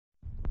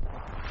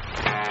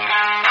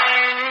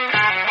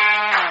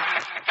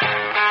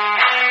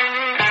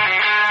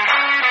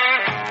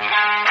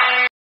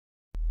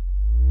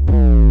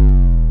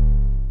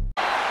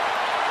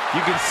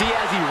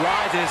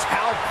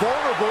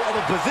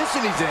the position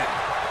he's in.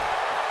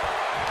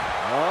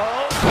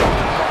 Oh,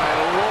 my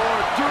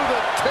Lord, through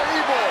the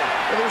table.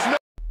 And there's no...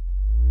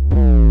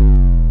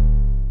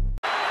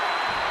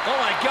 Oh,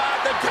 my God,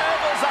 the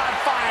table's on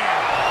fire.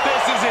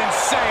 This is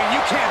insane.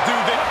 You can't do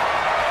this.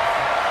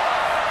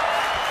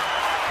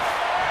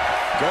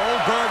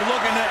 Goldberg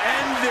looking to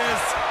end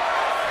this.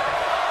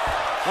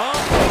 Oh,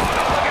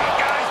 look out,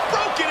 guys.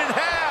 Broken in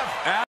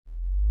half.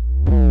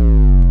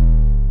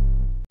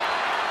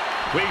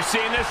 We've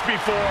seen this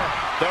before.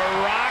 The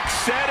Rock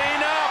setting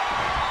up.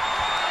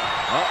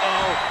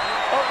 Uh-oh.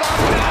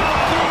 About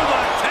down through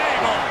the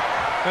table.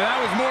 And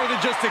that was more than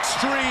just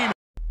extreme.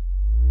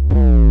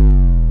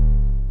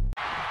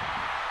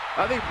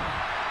 I think...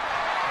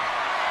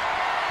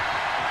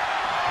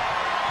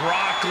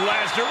 Brock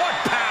Lesnar, what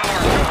power.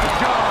 Good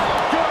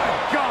God. Good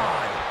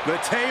God. The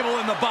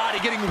table and the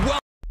body getting well.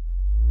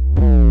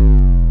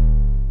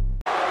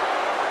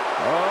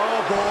 Oh,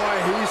 boy,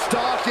 he's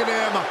stalking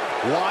him.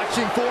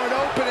 Watching for an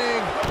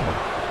opening.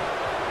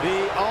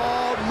 The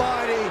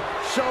Almighty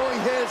showing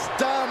his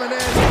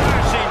dominance.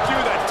 Crashing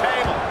through the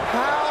table.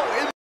 How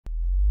in...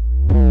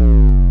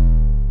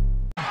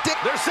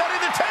 They're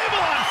setting the table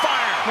on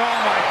fire. Oh,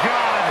 my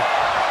God.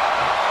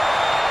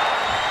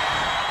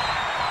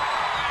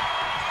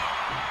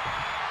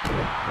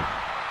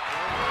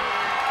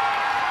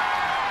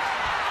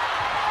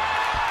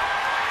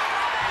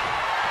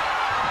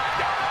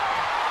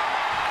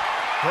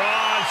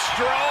 Braun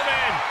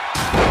Strowman.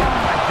 Oh,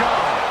 my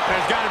God.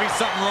 There's got to be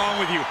something wrong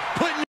with you.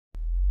 Putting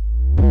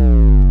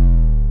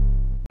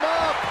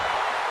up.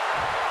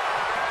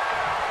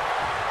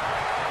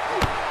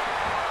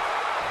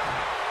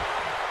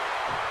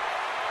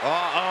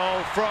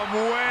 Uh-oh, from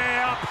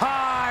way up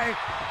high.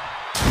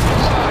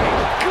 My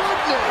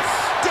goodness.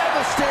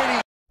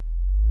 Devastating.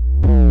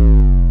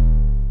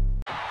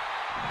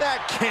 That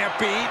can't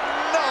be.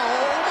 No,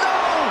 no.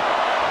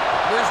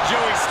 Where's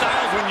Joey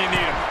Styles when you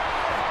need him?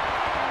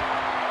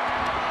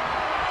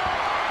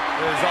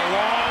 There's a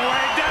long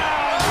way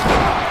down.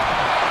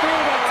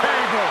 Through the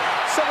table.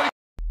 Somebody.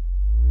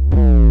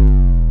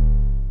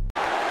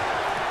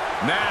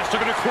 Nash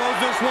looking to close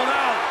this one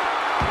out.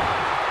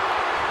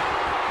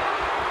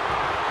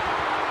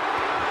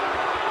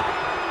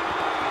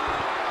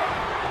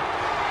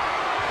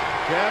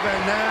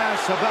 Kevin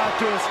Nash about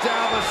to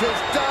establish his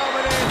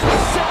dominance.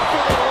 Set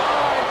for the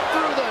line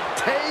through the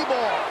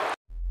table.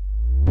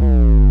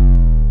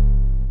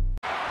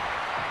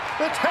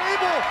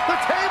 The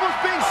table's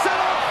being set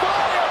on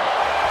fire.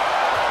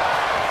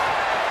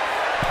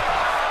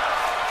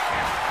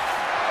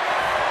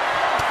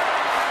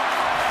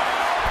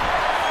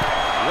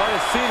 What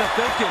is Cena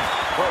thinking?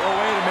 Well,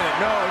 wait a minute.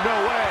 No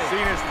way.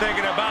 Cena's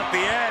thinking about the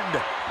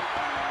end.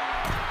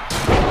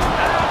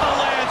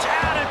 Avalanche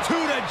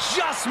attitude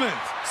adjustment.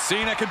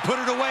 Cena can put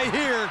it away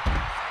here.